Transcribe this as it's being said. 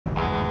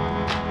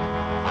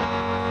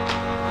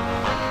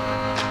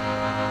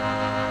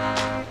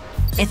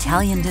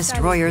Italian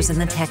destroyers in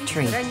the tech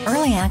tree,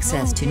 early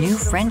access to new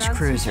French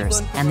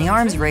cruisers, and the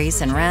arms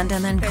race and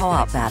random and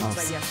co-op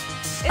battles.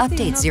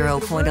 Update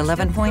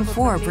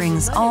 0.11.4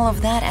 brings all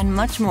of that and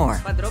much more.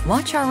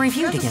 Watch our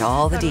review to get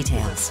all the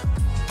details.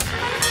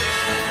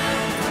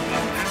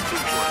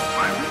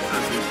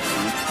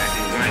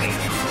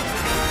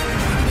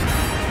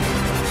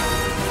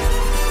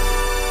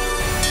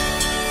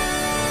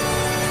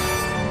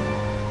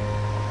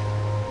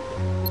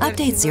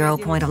 Update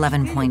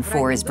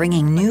 0.11.4 is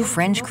bringing new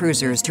French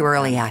cruisers to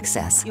early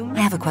access. I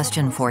have a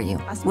question for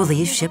you. Will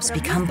these ships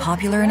become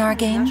popular in our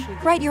game?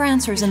 Write your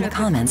answers in the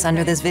comments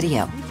under this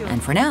video.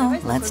 And for now,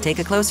 let's take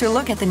a closer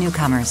look at the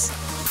newcomers.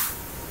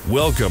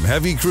 Welcome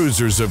heavy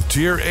cruisers of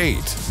Tier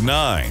 8,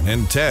 9,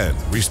 and 10,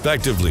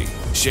 respectively,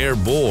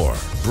 Cherbourg,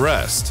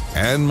 Brest,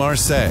 and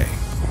Marseille.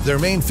 Their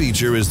main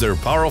feature is their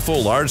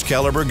powerful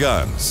large-caliber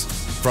guns.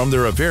 From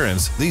their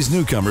appearance, these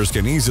newcomers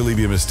can easily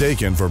be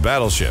mistaken for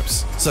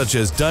battleships, such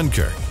as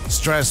Dunkirk,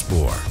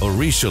 Strasbourg, or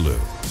Richelieu,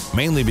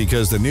 mainly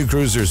because the new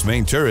cruisers'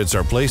 main turrets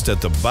are placed at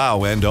the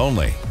bow end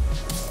only.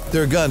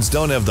 Their guns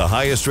don't have the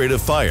highest rate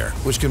of fire,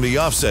 which can be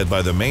offset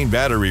by the main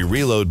battery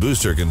reload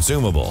booster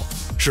consumable.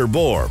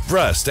 Cherbourg,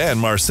 Brest, and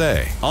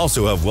Marseille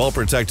also have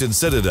well-protected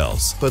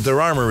citadels, but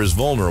their armor is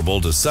vulnerable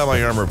to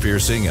semi-armor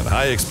piercing and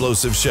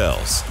high-explosive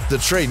shells. The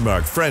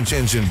trademark French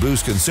engine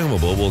boost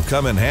consumable will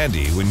come in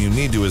handy when you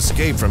need to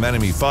escape from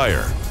enemy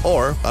fire,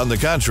 or, on the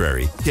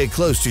contrary, get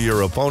close to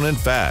your opponent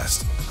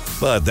fast.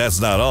 But that's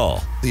not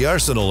all. The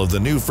arsenal of the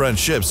new French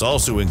ships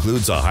also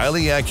includes a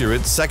highly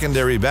accurate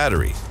secondary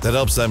battery that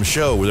helps them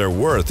show their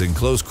worth in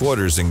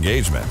close-quarters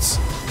engagements.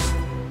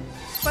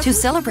 To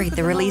celebrate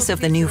the release of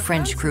the new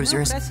French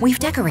cruisers, we've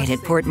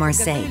decorated Port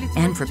Marseille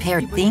and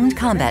prepared themed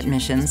combat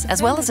missions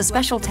as well as a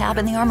special tab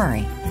in the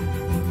Armory.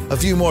 A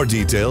few more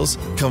details.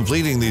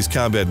 Completing these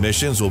combat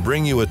missions will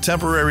bring you a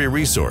temporary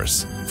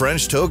resource,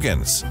 French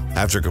tokens.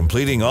 After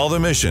completing all the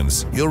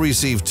missions, you'll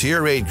receive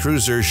Tier 8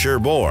 cruiser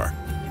Cherbourg.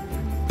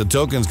 The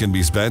tokens can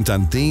be spent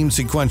on themed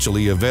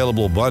sequentially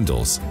available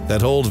bundles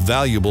that hold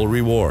valuable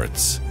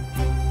rewards.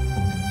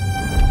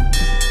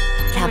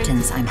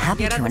 Captains, I'm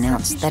happy to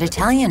announce that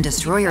Italian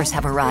destroyers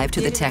have arrived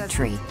to the tech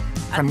tree.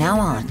 From now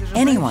on,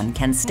 anyone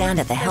can stand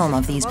at the helm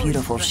of these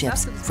beautiful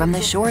ships from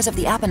the shores of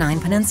the Apennine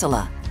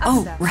Peninsula.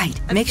 Oh,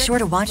 right, make sure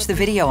to watch the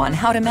video on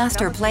how to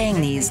master playing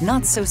these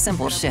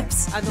not-so-simple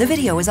ships. The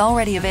video is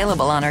already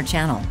available on our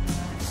channel.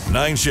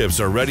 9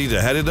 ships are ready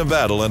to head into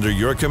battle under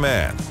your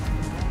command.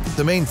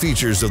 The main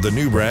features of the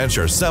new branch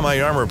are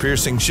semi-armor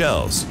piercing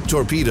shells,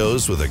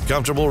 torpedoes with a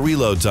comfortable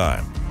reload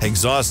time,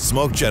 exhaust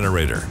smoke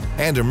generator,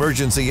 and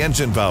emergency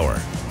engine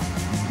power.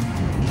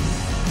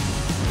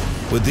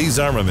 With these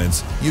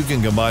armaments, you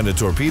can combine a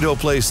torpedo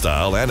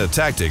playstyle and a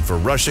tactic for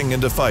rushing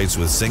into fights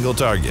with single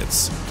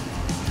targets.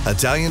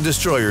 Italian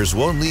destroyers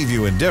won't leave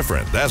you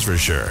indifferent, that's for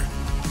sure.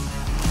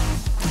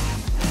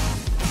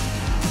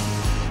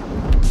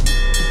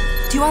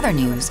 To other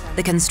news,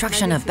 the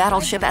construction of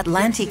battleship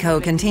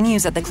Atlântico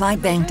continues at the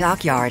Clydebank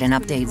Dockyard in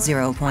Update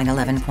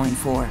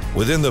 0.11.4.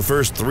 Within the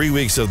first 3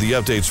 weeks of the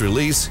update's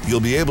release, you'll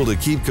be able to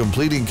keep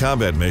completing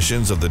combat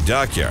missions of the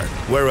Dockyard,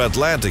 where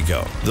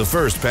Atlântico, the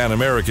first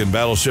Pan-American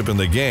battleship in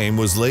the game,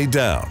 was laid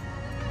down.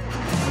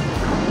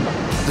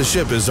 The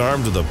ship is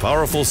armed with a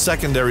powerful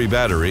secondary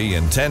battery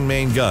and 10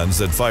 main guns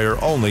that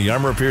fire only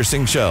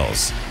armor-piercing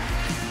shells.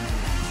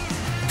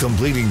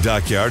 Completing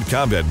Dockyard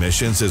combat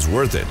missions is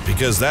worth it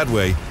because that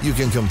way you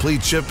can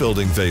complete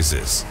shipbuilding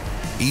phases.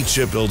 Each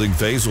shipbuilding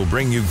phase will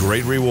bring you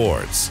great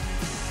rewards.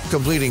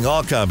 Completing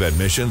all combat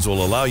missions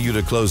will allow you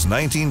to close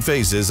 19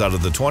 phases out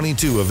of the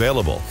 22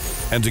 available.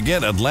 And to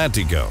get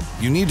Atlântico,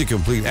 you need to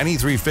complete any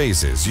 3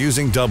 phases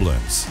using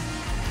doubloons.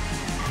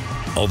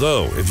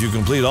 Although, if you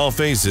complete all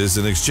phases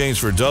in exchange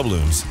for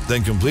doubloons,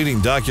 then completing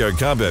Dockyard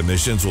combat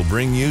missions will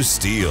bring you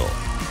steel.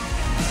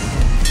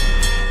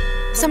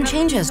 Some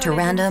changes to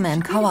random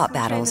and co-op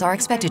battles are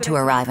expected to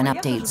arrive in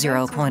Update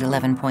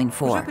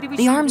 0.11.4.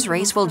 The arms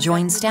race will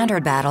join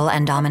Standard Battle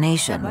and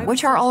Domination,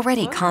 which are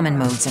already common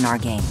modes in our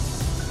game.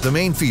 The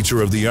main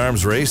feature of the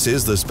arms race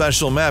is the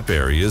special map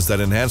areas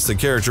that enhance the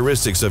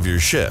characteristics of your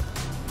ship.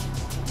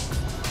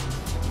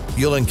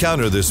 You'll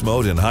encounter this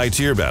mode in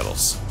high-tier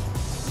battles.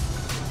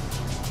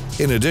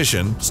 In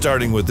addition,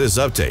 starting with this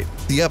update,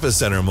 the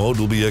Epicenter mode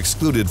will be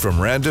excluded from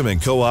random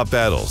and co-op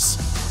battles.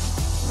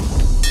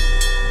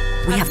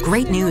 We have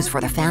great news for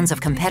the fans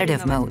of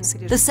competitive modes.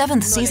 The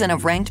 7th season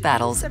of Ranked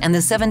Battles and the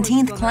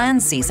 17th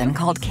Clans season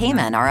called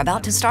Cayman are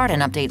about to start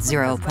in Update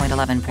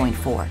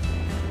 0.11.4.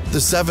 The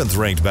 7th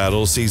Ranked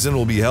Battles season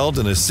will be held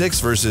in a 6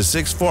 vs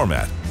 6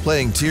 format,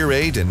 playing Tier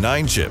 8 and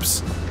 9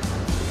 ships.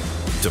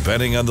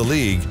 Depending on the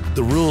league,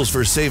 the rules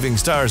for saving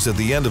stars at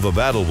the end of a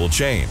battle will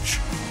change.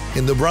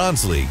 In the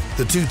Bronze League,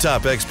 the 2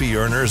 top XP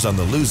earners on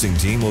the losing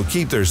team will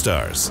keep their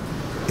stars.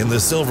 In the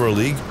Silver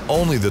League,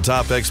 only the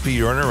top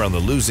XP earner on the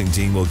losing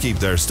team will keep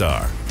their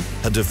star.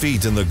 A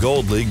defeat in the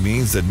Gold League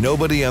means that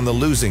nobody on the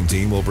losing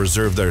team will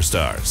preserve their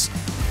stars.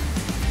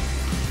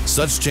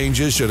 Such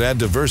changes should add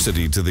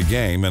diversity to the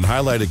game and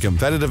highlight a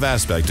competitive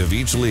aspect of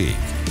each league.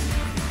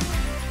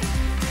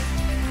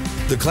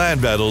 The clan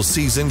battles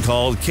season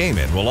called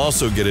Cayman will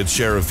also get its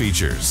share of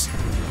features.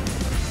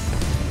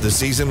 The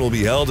season will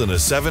be held in a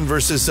 7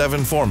 vs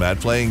 7 format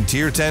playing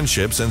Tier 10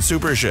 ships and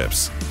super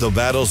ships. The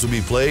battles will be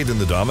played in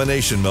the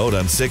domination mode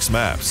on 6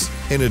 maps.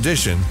 In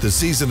addition, the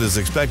season is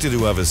expected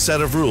to have a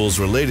set of rules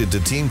related to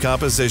team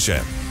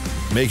composition.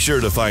 Make sure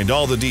to find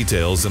all the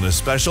details in a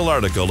special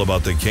article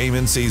about the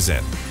Cayman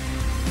season.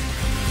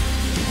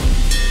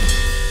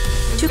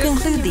 To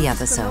conclude the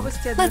episode,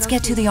 let's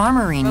get to the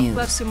Armory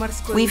news.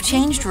 We've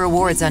changed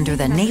rewards under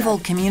the Naval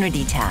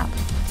Community tab.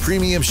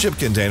 Premium ship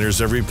containers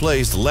have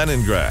replaced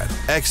Leningrad,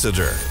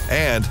 Exeter,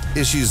 and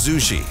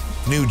Ishizushi.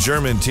 New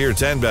German Tier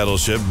 10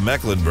 battleship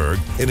Mecklenburg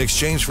in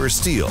exchange for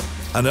steel,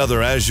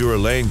 another Azure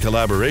Lane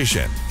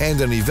collaboration,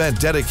 and an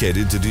event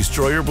dedicated to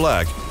Destroyer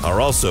Black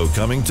are also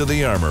coming to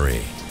the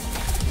Armory.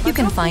 You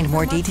can find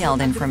more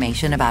detailed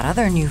information about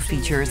other new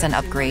features and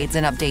upgrades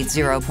in Update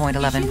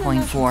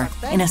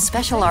 0.11.4 in a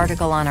special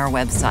article on our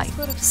website.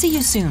 See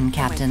you soon,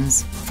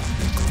 Captains.